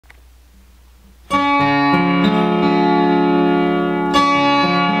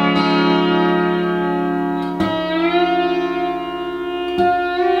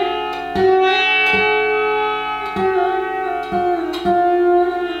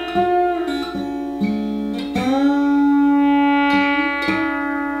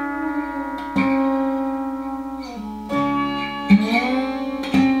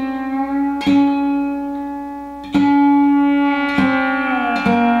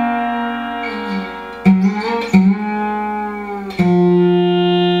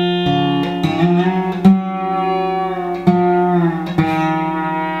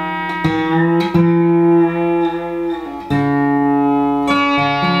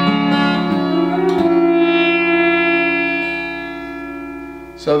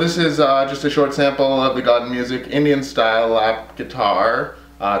So this is just a short sample of the Godden Music Indian style lap guitar.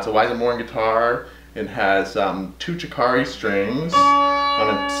 It's a Weizenborn guitar. It has 2 chikaris strings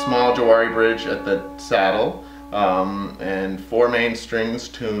on a small jawari bridge at the saddle, and 4 main strings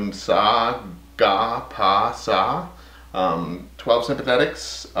tuned sa, ga, pa, sa. 12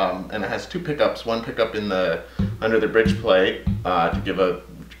 sympathetics, and it has 2 pickups. One pickup in the under the bridge plate to give a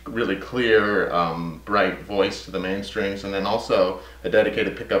really clear, bright voice to the main strings, and then also a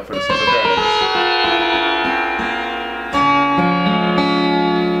dedicated pickup for the sympathetics.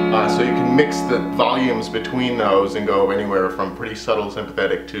 So you can mix the volumes between those and go anywhere from pretty subtle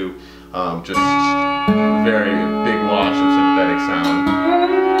sympathetic to just very big wash of sympathetic sound.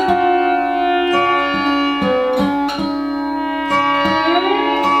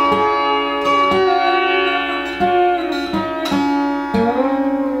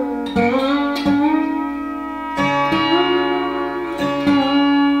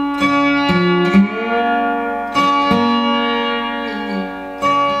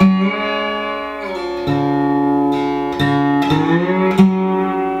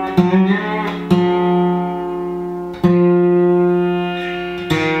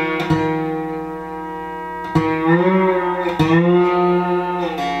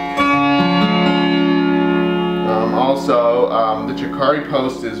 Also, the chikari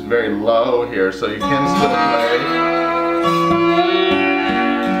post is very low here, so you can still play.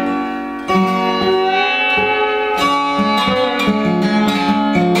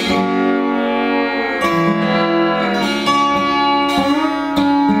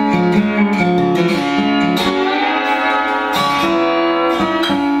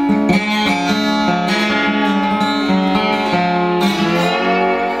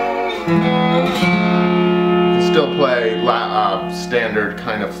 Still play standard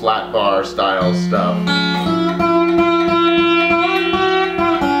kind of flat bar style stuff.